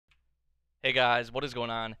Hey guys, what is going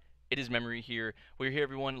on? It is Memory here. We're here,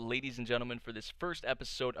 everyone, ladies and gentlemen, for this first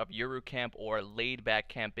episode of Yuru Camp, or Laid Back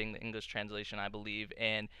Camping, the English translation, I believe.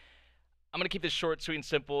 And I'm going to keep this short, sweet, and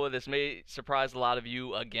simple. This may surprise a lot of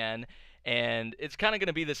you again. And it's kind of going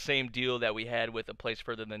to be the same deal that we had with A Place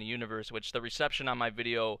Further Than the Universe, which the reception on my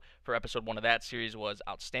video for episode 1 of that series was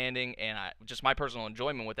outstanding. And just my personal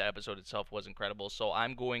enjoyment with the episode itself was incredible. So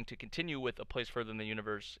I'm going to continue with A Place Further Than the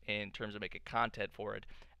Universe in terms of making content for it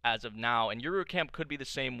as of now. And Euro Camp could be the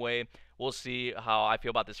same way. We'll see how I feel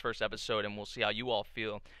about this first episode, and we'll see how you all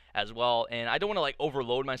feel as well. And I don't want to like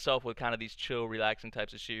overload myself with kind of these chill, relaxing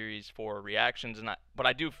types of series for reactions, but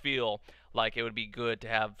I do feel like it would be good to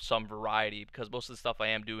have some variety because most of the stuff I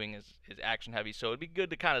am doing is action heavy. So it'd be good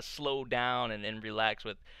to kind of slow down and relax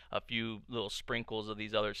with a few little sprinkles of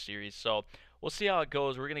these other series. So we'll see how it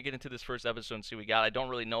goes. We're gonna get into this first episode and see what we got. I don't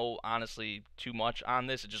really know honestly too much on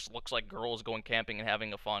this. It just looks like girls going camping and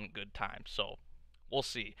having a fun, good time. So we'll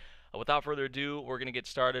see. Without further ado, we're gonna get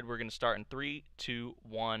started. We're gonna start in 3, 2,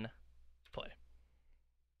 1, play.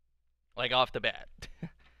 Like off the bat.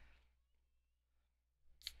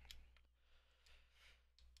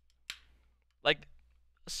 Like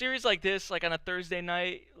a series like this, like on a Thursday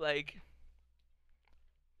night, like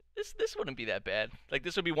this wouldn't be that bad. Like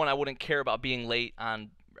this would be one I wouldn't care about being late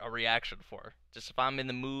on a reaction for. Just if I'm in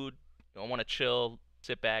the mood, I want to chill,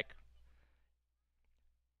 sit back.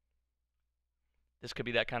 This could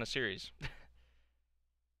be that kind of series.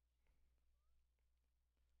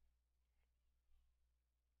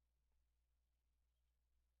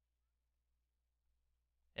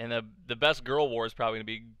 And the best girl war is probably gonna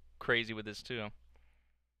be crazy with this too.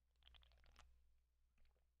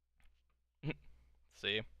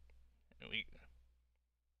 See, we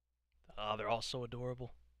they're all so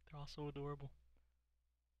adorable. They're all so adorable.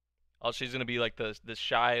 Oh, she's gonna be like the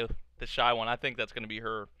shy one. I think that's gonna be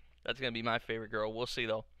her. That's gonna be my favorite girl. We'll see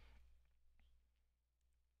though.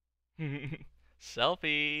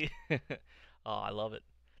 Selfie. Oh, I love it.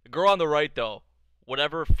 The girl on the right though,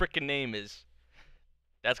 whatever frickin' name is,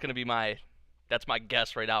 that's gonna be my that's my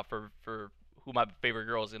guess right now for who my favorite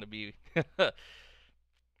girl is gonna be.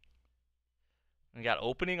 We got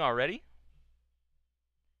opening already.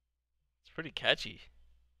 It's pretty catchy.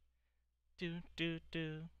 Do do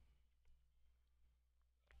do.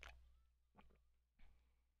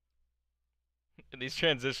 And these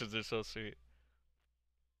transitions are so sweet.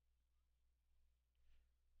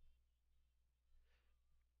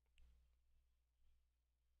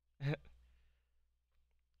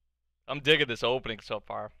 I'm digging this opening so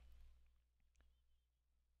far.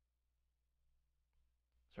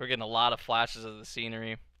 So we're getting a lot of flashes of the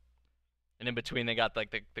scenery, and in between they got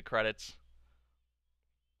like the credits.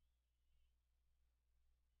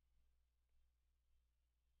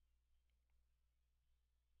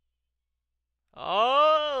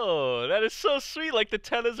 Oh, that is so sweet! Like the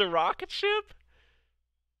 10 is a rocket ship.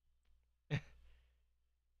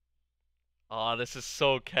 Oh, this is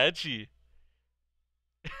so catchy.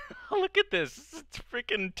 Look at this. This is a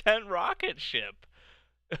freaking 10 rocket ship.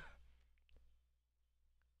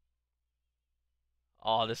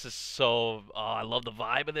 Oh, this is so. Oh, I love the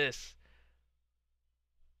vibe of this.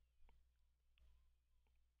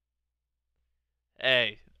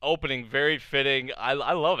 Hey, opening very fitting. I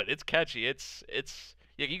love it. It's catchy. It's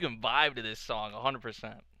yeah, you can vibe to this song 100%.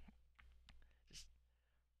 Just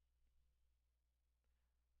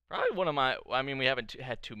probably one of my. I mean, we haven't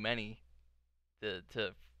had too many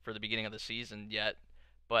to for the beginning of the season yet,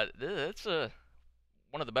 but it's a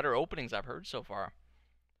one of the better openings I've heard so far.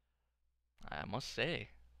 I must say.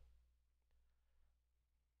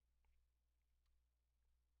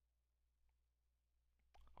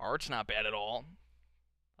 Art's not bad at all.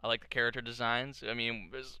 I like the character designs. I mean,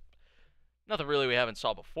 there's nothing really we haven't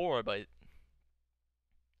saw before, but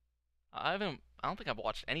I don't think I've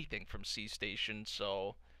watched anything from Sea Station,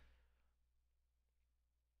 so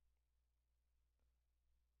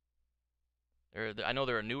I know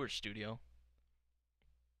they're a newer studio.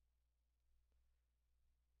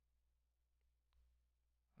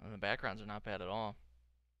 And the backgrounds are not bad at all.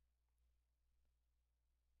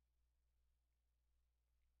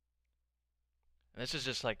 And this is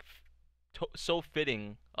just like so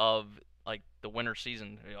fitting of like the winter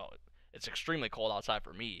season. You know, it's extremely cold outside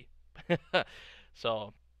for me.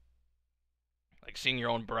 So, like seeing your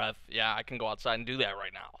own breath, yeah, I can go outside and do that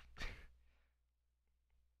right now.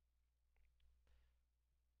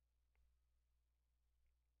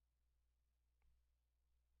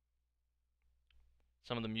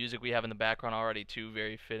 Some of the music we have in the background already too,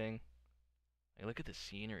 very fitting. Hey, look at the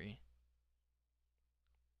scenery.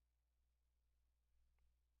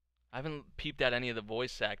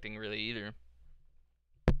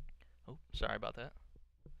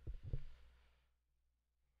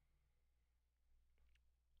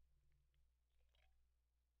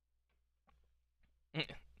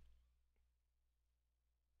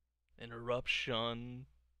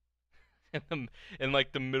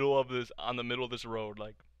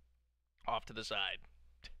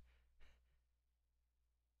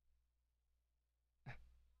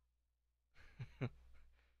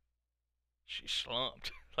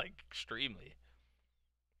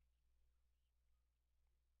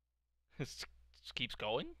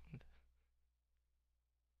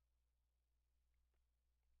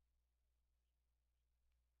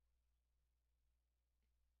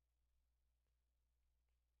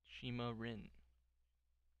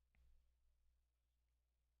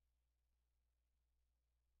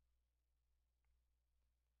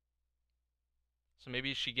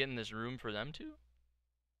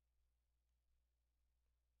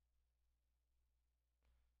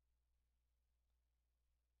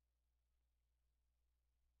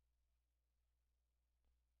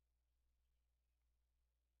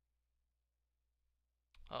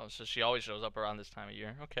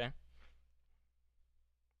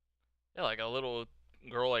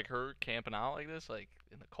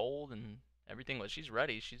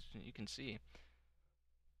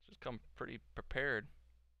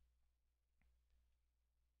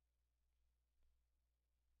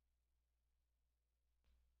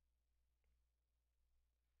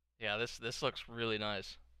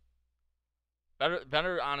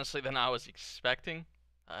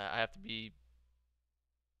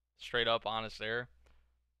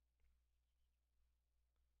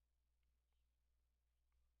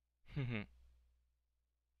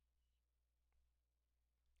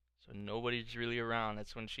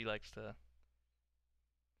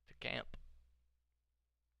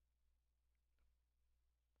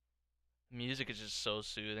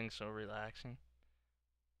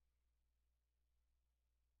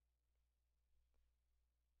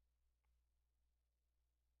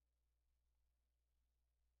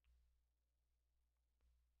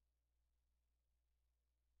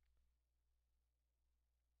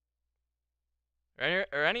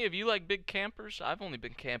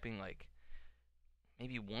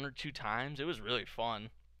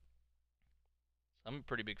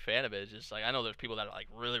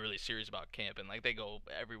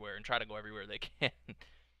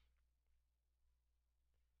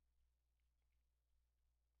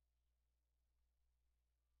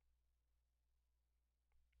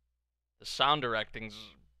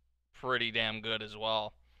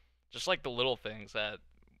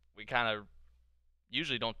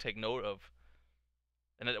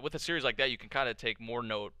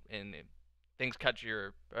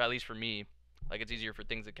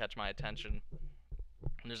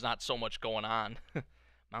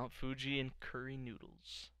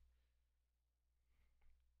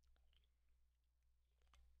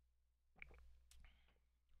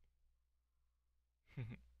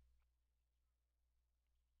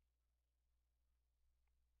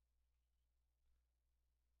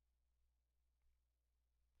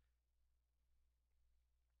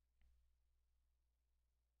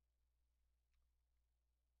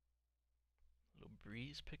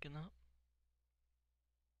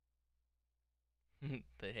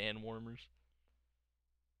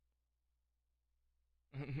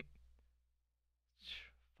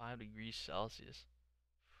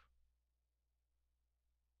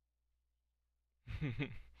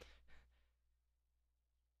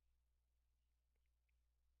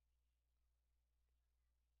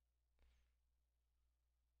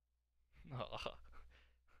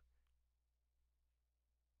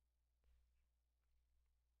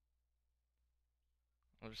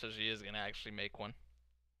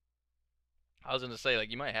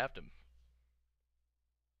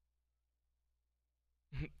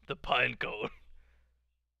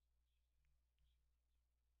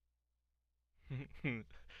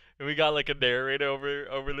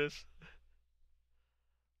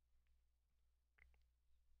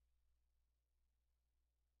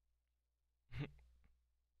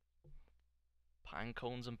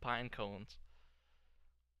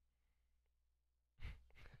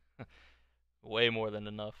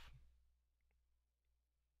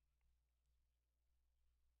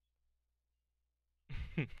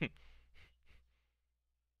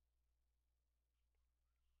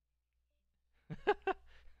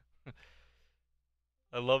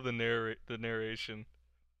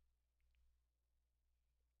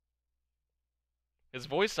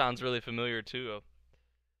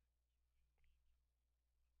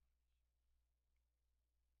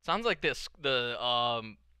 Sounds like this. The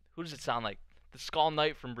who does it sound like? The Skull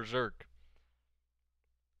Knight from Berserk.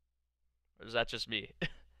 Or is that just me?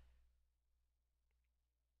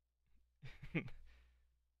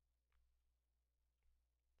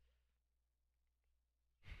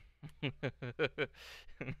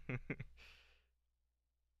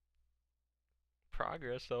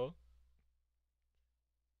 Progress though.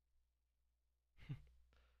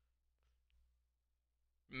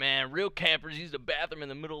 Man, real campers use the bathroom in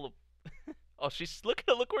the middle of. Oh, she's look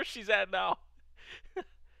where she's at now.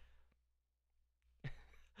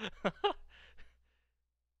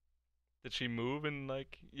 Did she move and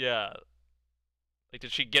like yeah? Like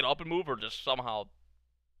did she get up and move or just somehow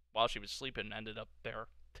while she was sleeping ended up there?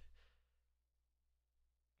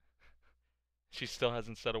 She still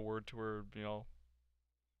hasn't said a word to her,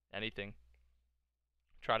 anything.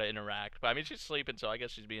 Try to interact. But I mean she's sleeping, so I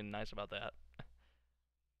guess she's being nice about that.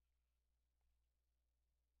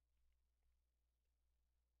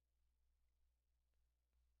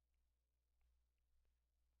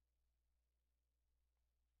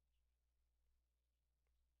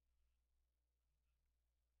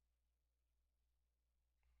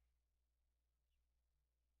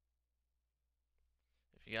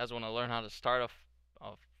 If you guys want to learn how to start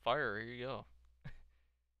a fire, here you go.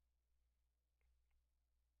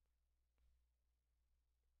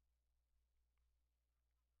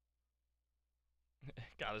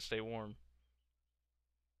 Gotta stay warm.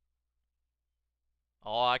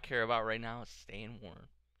 All I care about right now is staying warm.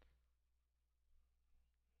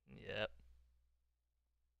 Yep.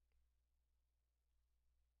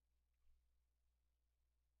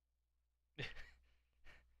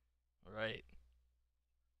 Right.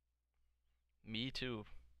 Me too.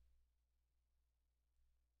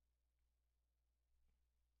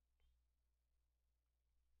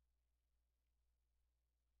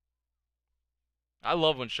 I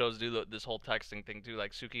love when shows do this whole texting thing too,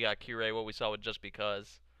 like Suki got Kire, what we saw with Just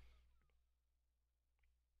Because.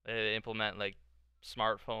 They implement like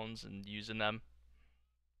smartphones and using them.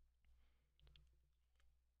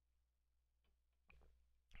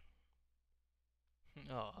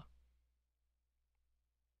 Oh,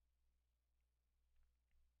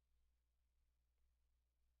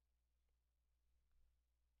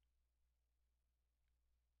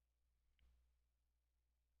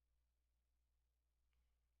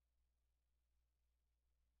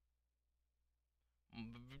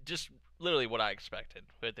 just literally what I expected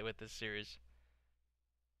with this series.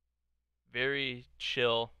 Very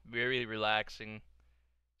chill, very relaxing,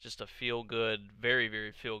 just a feel good,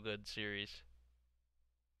 very feel good series.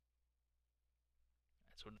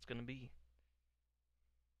 That's what it's gonna be.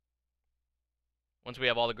 Once we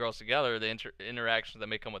have all the girls together, the interactions that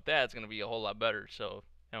may come with that is gonna be a whole lot better. So,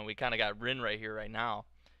 we kind of got Rin right here, right now.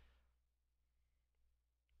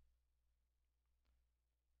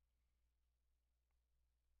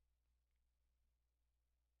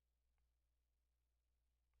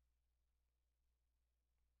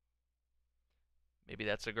 Maybe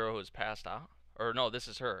that's the girl who's passed out. Or no, this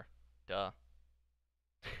is her. Duh.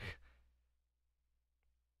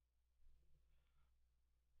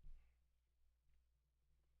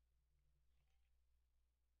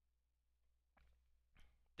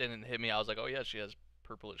 Didn't hit me. I was like, oh yeah, she has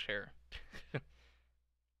purplish hair.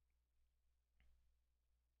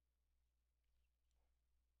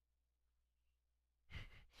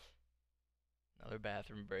 Another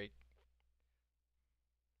bathroom break.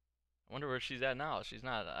 I wonder where she's at now. She's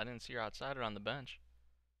not. I didn't see her outside or on the bench.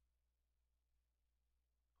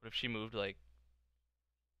 What if she moved like?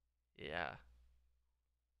 Yeah.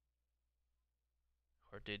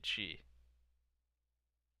 Or did she?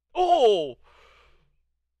 Oh!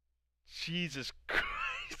 Jesus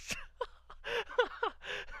Christ.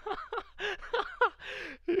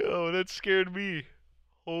 Yo, that scared me.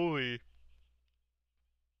 Holy.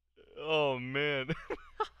 Oh man.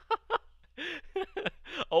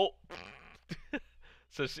 Oh.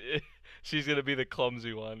 So she's gonna be the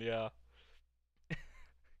clumsy one, yeah.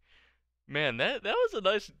 Man, that was a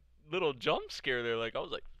nice little jump scare there. Like I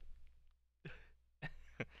was like,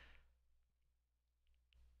 I'm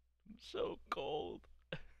so cold.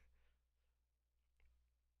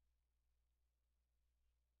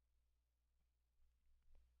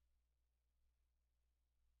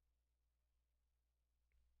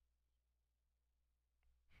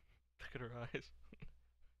 Look at her eyes.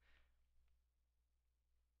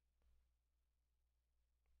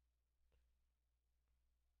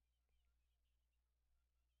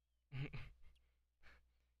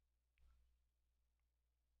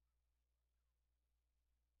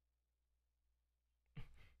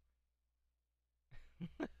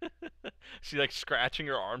 She like scratching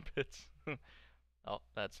her armpits. Oh,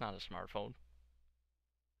 that's not a smartphone.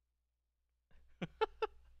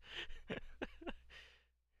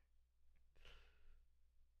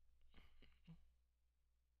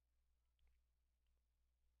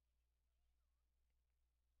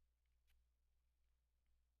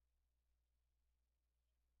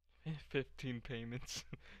 15 payments.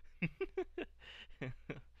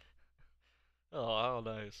 Oh, how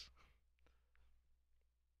nice.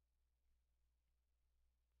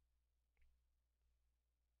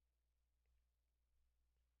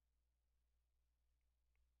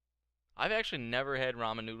 I've actually never had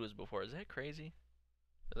ramen noodles before. Is that crazy?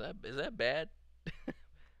 Is that bad? You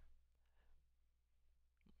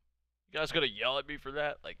guys gonna yell at me for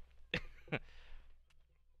that? Like,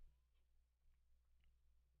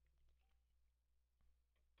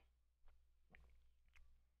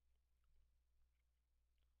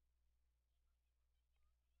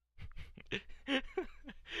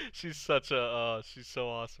 she's so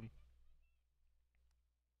awesome.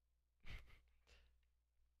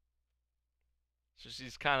 So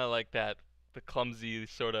she's kind of like that, the clumsy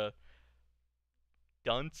sort of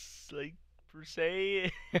dunce, like per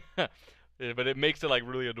se. Yeah, but it makes it like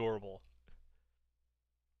really adorable.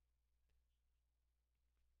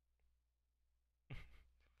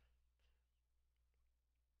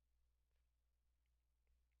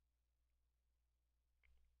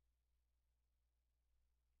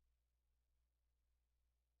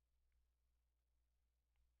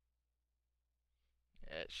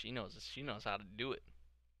 Yeah, she knows how to do it.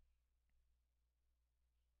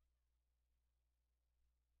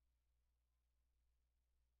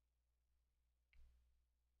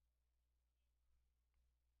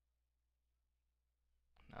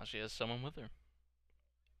 Now she has someone with her.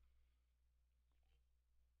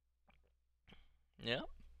 Yeah,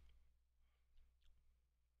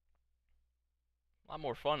 a lot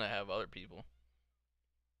more fun to have other people.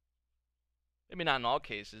 Maybe not in all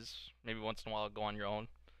cases. Maybe once in a while go on your own,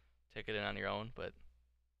 take it in on your own. But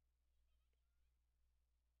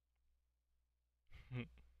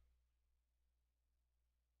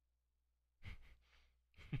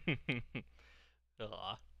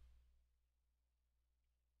Aw.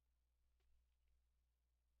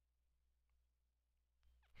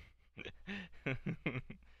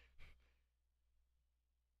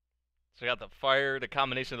 So I got the fire, the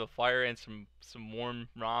combination of the fire and some warm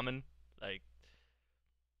ramen, like,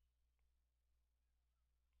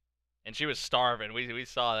 and she was starving. We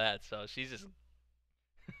saw that, so she's just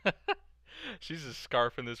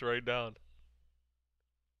scarfing this right down.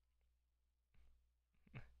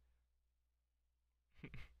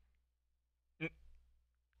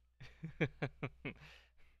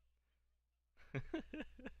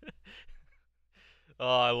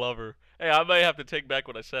 Oh, I love her. Hey, I might have to take back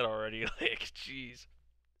what I said already. Like, jeez,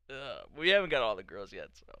 we haven't got all the girls yet,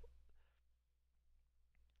 so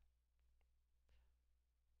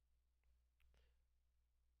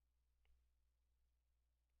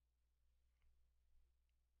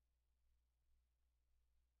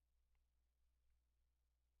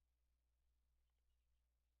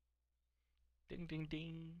ding, ding,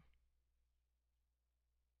 ding.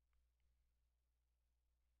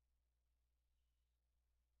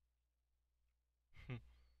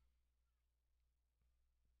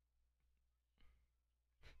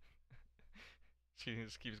 She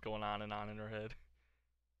just keeps going on and on in her head.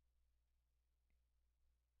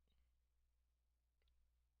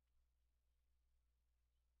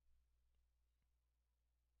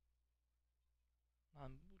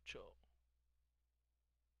 I'm mucho.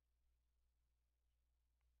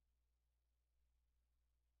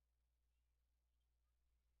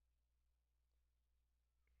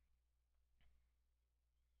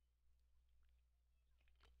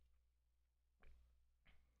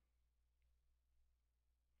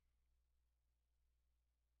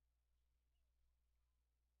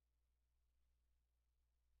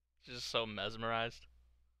 She's just so mesmerized.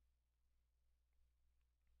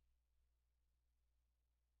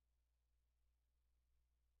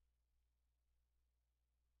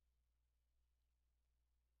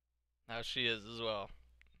 Now she is as well.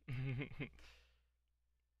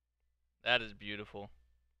 That is beautiful.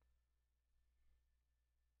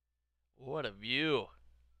 What a view.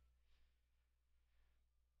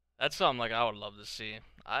 That's something like I would love to see.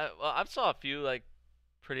 I've saw a few like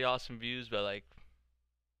pretty awesome views, but like,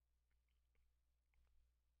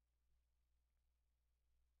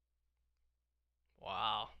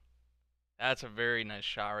 wow, that's a very nice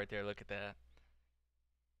shot right there. Look at that.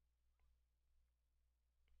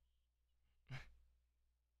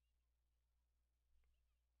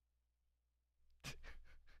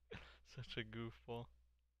 Such a goofball.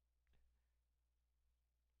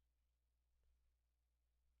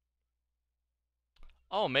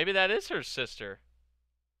 Oh, maybe that is her sister.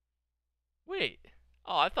 Wait.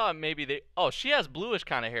 Oh, I thought maybe they. Oh, she has bluish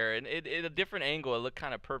kind of hair, and in a different angle, it looked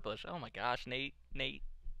kind of purplish. Oh my gosh, Nate, Nate.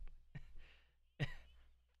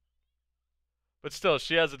 But still,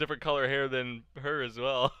 she has a different color hair than her as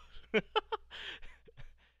well.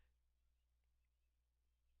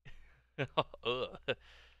 Ugh.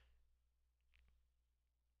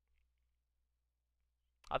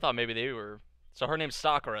 I thought maybe they were. So her name's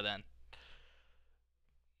Sakura then,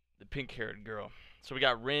 the pink-haired girl. So we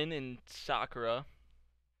got Rin and Sakura.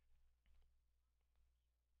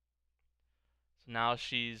 So now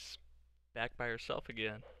she's back by herself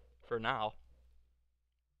again, for now.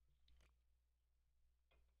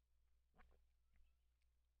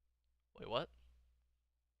 Wait, what?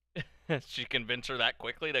 She convinced her that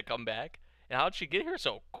quickly to come back? And how'd she get here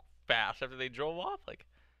so fast after they drove off? Like,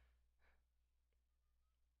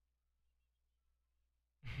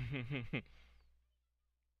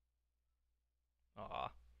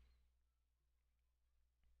 aw.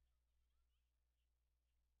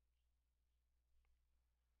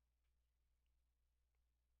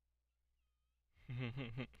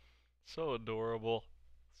 So adorable.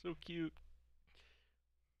 So cute.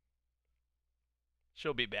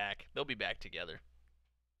 She'll be back. They'll be back together.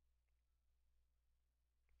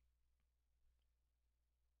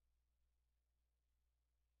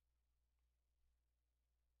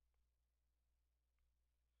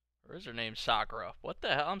 Or is her name Sakura? What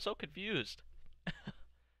the hell? I'm so confused.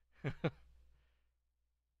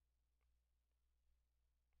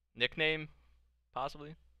 Nickname,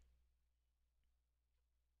 possibly?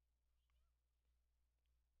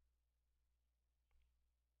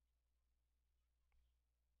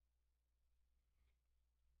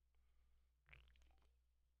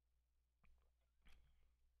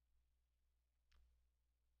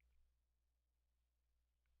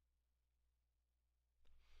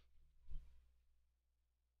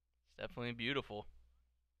 It's definitely beautiful.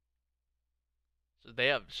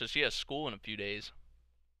 So she has school in a few days.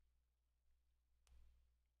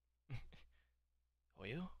 Oh,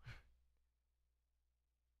 you?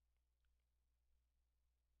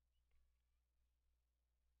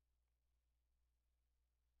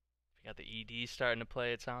 You got the ED starting to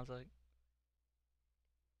play, it sounds like.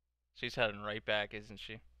 She's heading right back, isn't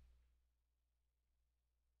she?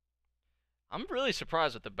 I'm really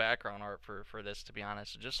surprised with the background art for this, to be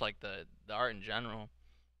honest. Just like the art in general.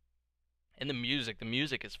 And the music. The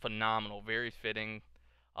music is phenomenal. Very fitting.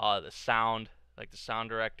 The sound, like the sound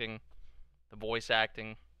directing, the voice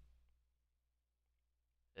acting.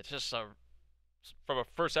 It's just from a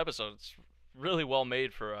first episode, it's really well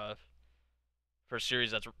made for a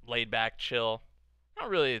series that's laid back, chill. Not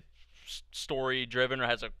really story driven or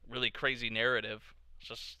has a really crazy narrative. It's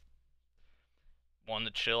just one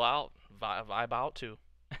to chill out, vibe out to.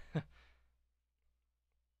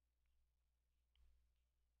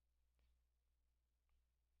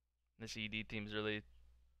 This ED theme's really.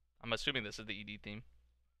 I'm assuming this is the ED theme.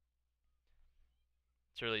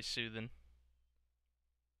 It's really soothing.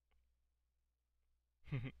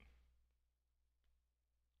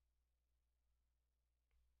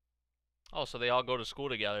 Oh, so they all go to school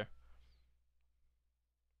together.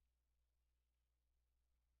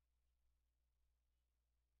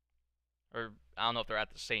 Or I don't know if they're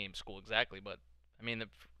at the same school exactly, but I mean,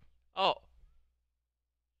 oh,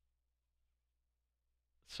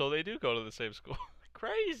 so they do go to the same school.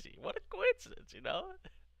 Crazy! What a coincidence, you know?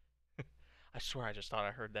 I swear, I just thought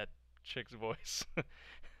I heard that chick's voice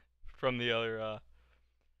from the other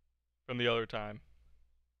from the other time.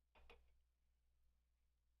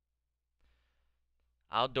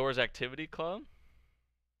 Outdoors activity club.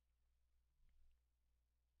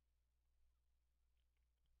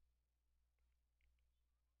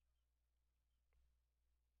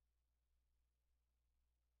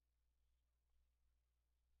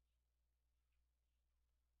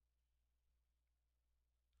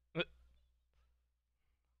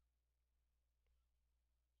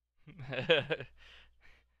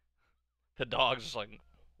 The dog's just like,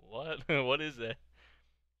 what? What is that?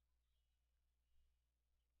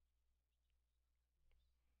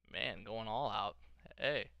 Man, going all out.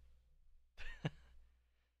 Hey.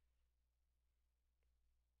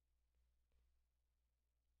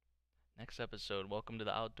 Next episode, welcome to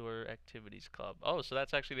the Outdoor Activities Club. Oh, so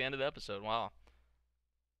that's actually the end of the episode. Wow.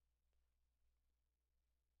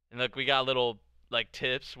 And look, we got little like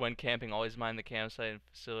tips when camping. Always mind the campsite and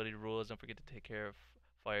facility rules. Don't forget to take care of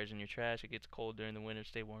fires in your trash. It gets cold during the winter.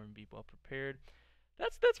 Stay warm and be well prepared.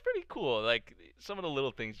 That's pretty cool. Like some of the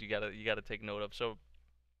little things you gotta take note of. So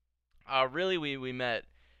really we met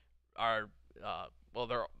our well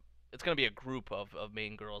there it's gonna be a group of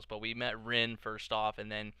main girls, but we met Rin first off,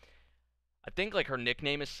 and then I think like her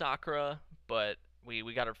nickname is Sakura, but we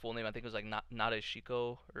got her full name. I think it was like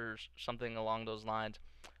Nadeshiko or something along those lines.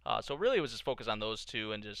 So really, it was just focused on those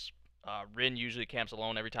two, and just Rin usually camps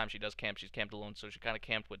alone. Every time she does camp, she's camped alone. So she kind of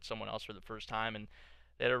camped with someone else for the first time, and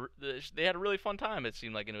they had a really fun time. It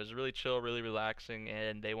seemed like, and it was really chill, really relaxing,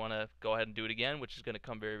 and they want to go ahead and do it again, which is going to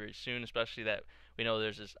come very very soon. Especially that we know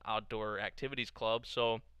there's this outdoor activities club,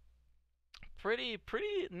 so pretty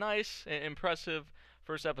nice and impressive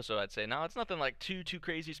first episode, I'd say. Now it's nothing like too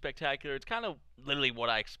crazy spectacular. It's kind of literally what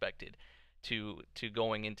I expected to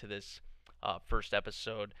going into this first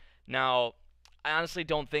episode. Now I honestly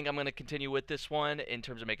don't think I'm gonna continue with this one in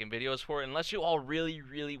terms of making videos for it, unless you all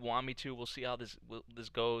really want me to. We'll see how this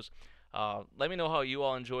goes. Let me know how you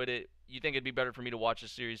all enjoyed it. You think it'd be better for me to watch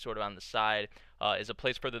this series sort of on the side? Is a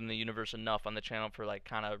place further than the universe enough on the channel for like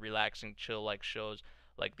kind of relaxing, chill like shows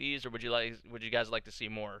like these, or would you guys like to see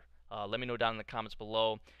more? Let me know down in the comments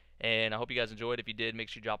below. And I hope you guys enjoyed. If you did, make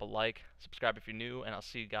sure you drop a like, subscribe if you're new, and I'll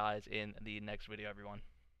see you guys in the next video, everyone.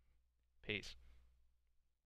 Peace.